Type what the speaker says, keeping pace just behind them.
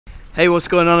Hey, what's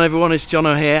going on everyone? It's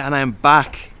Jono here and I'm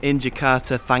back in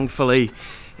Jakarta, thankfully.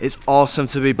 It's awesome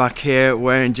to be back here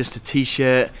wearing just a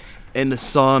t-shirt in the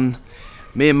sun.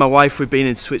 Me and my wife, we've been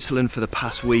in Switzerland for the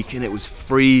past week and it was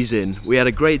freezing. We had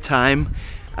a great time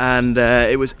and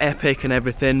it was epic and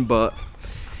everything, but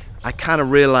I kind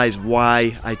of realized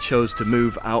why I chose to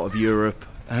move out of Europe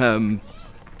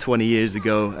 20 years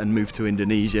ago and move to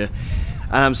Indonesia.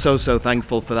 And I'm so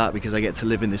thankful for that because I get to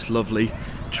live in this lovely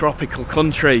tropical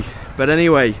country. But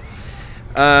anyway,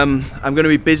 I'm going to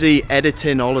be busy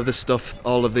editing all of the stuff,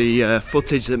 all of the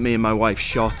footage that me and my wife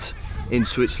shot in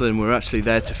Switzerland. We're actually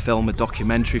there to film a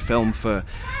documentary film for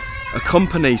a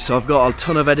company, so I've got a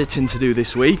ton of editing to do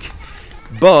this week.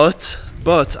 But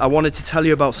I wanted to tell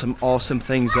you about some awesome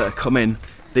things that are coming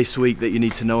this week that you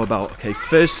need to know about. Okay,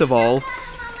 first of all,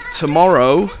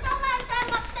 tomorrow,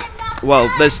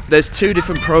 well, there's two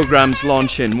different programs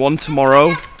launching, one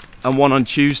tomorrow and one on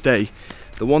Tuesday.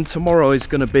 The one tomorrow is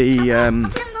going to be,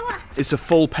 it's a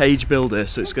full page builder,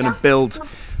 so it's going to build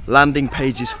landing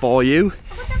pages for you.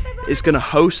 It's going to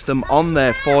host them on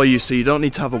there for you, so you don't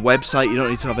need to have a website, you don't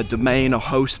need to have a domain or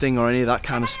hosting or any of that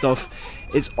kind of stuff.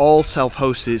 It's all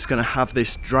self-hosted. It's going to have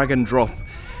this drag and drop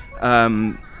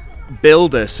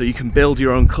builder, so you can build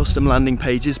your own custom landing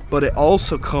pages, but it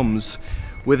also comes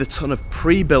with a ton of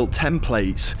pre-built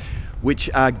templates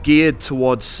which are geared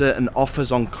towards certain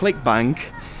offers on ClickBank,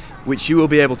 which you will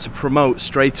be able to promote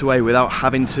straight away without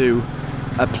having to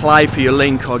apply for your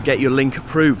link or get your link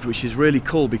approved, which is really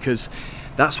cool because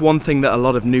that's one thing that a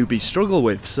lot of newbies struggle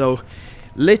with. So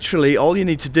literally all you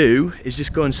need to do is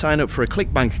just go and sign up for a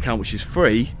ClickBank account, which is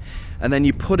free, and then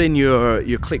you put in your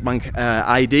ClickBank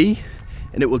ID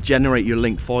and it will generate your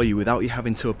link for you without you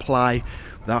having to apply,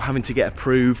 without having to get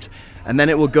approved. And then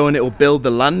it will go and it will build the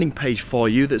landing page for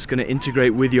you that's going to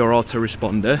integrate with your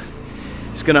autoresponder.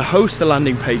 It's going to host the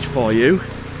landing page for you,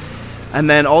 and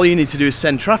then all you need to do is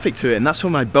send traffic to it, and that's where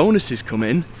my bonuses come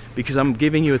in, because I'm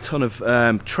giving you a ton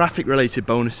of traffic related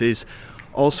bonuses,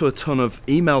 also a ton of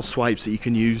email swipes that you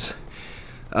can use,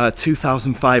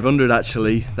 2,500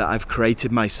 actually, that I've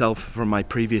created myself from my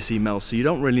previous emails, so you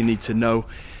don't really need to know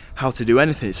how to do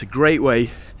anything. It's a great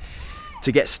way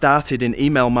to get started in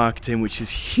email marketing, which is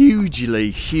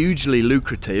hugely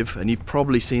lucrative, and you've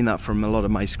probably seen that from a lot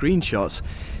of my screenshots.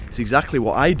 It's exactly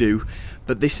what I do,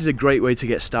 but this is a great way to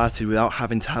get started without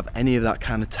having to have any of that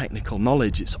kind of technical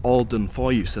knowledge. It's all done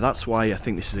for you, so that's why I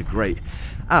think this is a great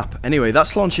app. Anyway,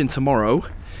 that's launching tomorrow,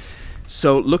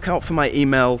 so look out for my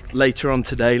email later on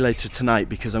today, later tonight,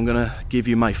 because I'm gonna give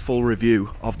you my full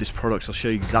review of this product. I'll show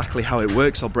you exactly how it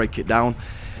works, I'll break it down,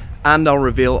 and I'll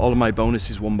reveal all of my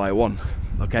bonuses one by one.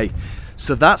 Okay,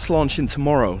 so that's launching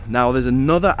tomorrow. Now there's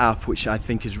another app which I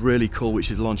think is really cool,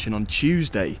 which is launching on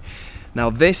Tuesday. Now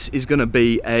this is going to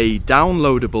be a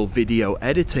downloadable video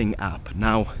editing app.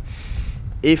 Now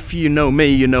if you know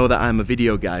me, you know that I'm a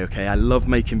video guy. Okay, I love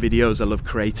making videos. I love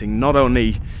creating not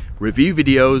only review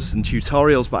videos and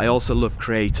tutorials, but I also love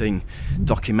creating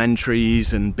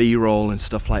documentaries and b-roll and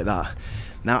stuff like that.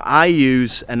 Now I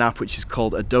use an app which is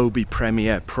called Adobe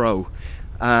Premiere Pro,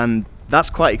 and that's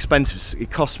quite expensive.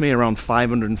 It costs me around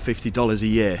 $550 a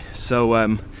year,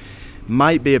 so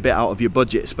might be a bit out of your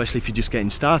budget, especially if you're just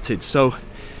getting started. So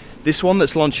this one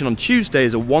that's launching on Tuesday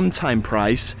is a one-time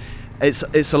price.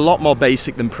 It's a lot more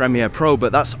basic than Premiere Pro,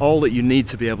 but that's all that you need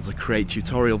to be able to create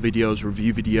tutorial videos,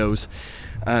 review videos,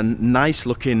 and nice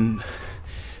looking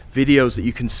videos that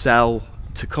you can sell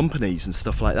to companies and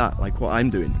stuff like that, like what I'm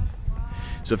doing.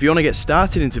 So if you want to get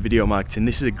started into video marketing,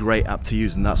 this is a great app to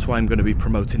use, and that's why I'm going to be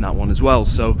promoting that one as well.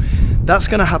 So that's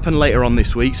going to happen later on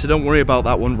this week, so don't worry about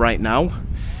that one right now.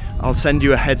 I'll send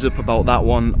you a heads up about that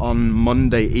one on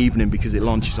Monday evening because it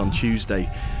launches on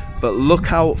Tuesday. But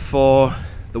look out for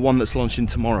the one that's launching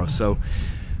tomorrow. So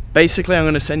basically I'm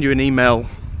going to send you an email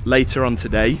later on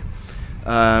today,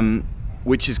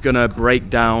 which is going to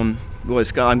break down, well,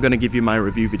 I'm going to give you my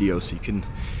review video so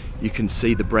you can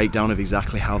see the breakdown of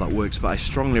exactly how that works, but I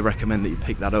strongly recommend that you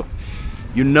pick that up.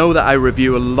 You know that I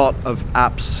review a lot of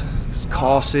apps,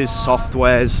 courses,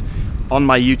 softwares on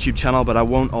my YouTube channel, but I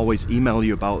won't always email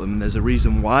you about them. There's a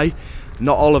reason why.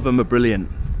 Not all of them are brilliant.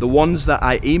 The ones that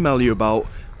I email you about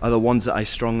are the ones that I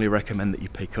strongly recommend that you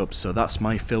pick up, so that's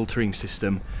my filtering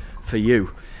system for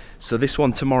you. So this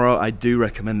one tomorrow, I do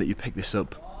recommend that you pick this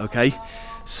up, okay?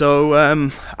 So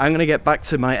I'm gonna get back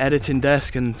to my editing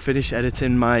desk and finish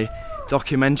editing my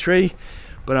documentary,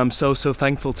 but I'm so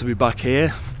thankful to be back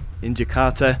here in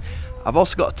Jakarta. I've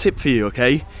also got a tip for you,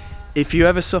 okay? If you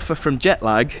ever suffer from jet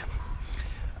lag,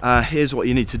 here's what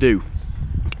you need to do.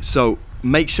 So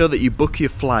make sure that you book your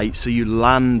flight so you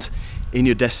land in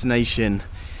your destination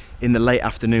in the late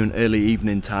afternoon, early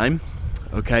evening time.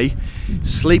 Okay,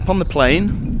 sleep on the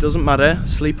plane, doesn't matter,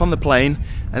 sleep on the plane,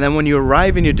 and then when you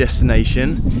arrive in your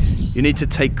destination, you need to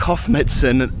take cough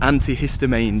medicine and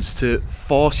antihistamines to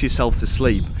force yourself to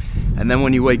sleep. And then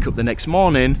when you wake up the next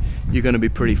morning, you're going to be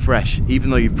pretty fresh,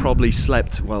 even though you've probably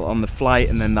slept, well, on the flight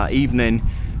and then that evening,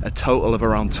 a total of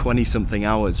around 20 something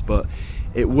hours. But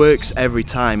it works every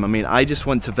time. I mean, I just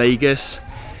went to Vegas.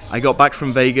 I got back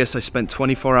from Vegas, I spent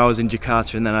 24 hours in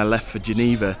Jakarta, and then I left for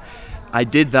Geneva. I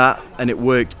did that and it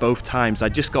worked both times. I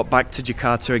just got back to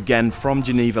Jakarta again from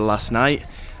Geneva last night.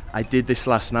 I did this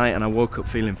last night and I woke up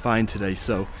feeling fine today.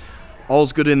 So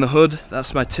all's good in the hood.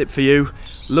 That's my tip for you.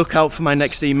 Look out for my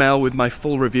next email with my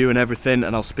full review and everything,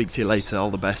 and I'll speak to you later.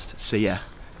 All the best. See ya.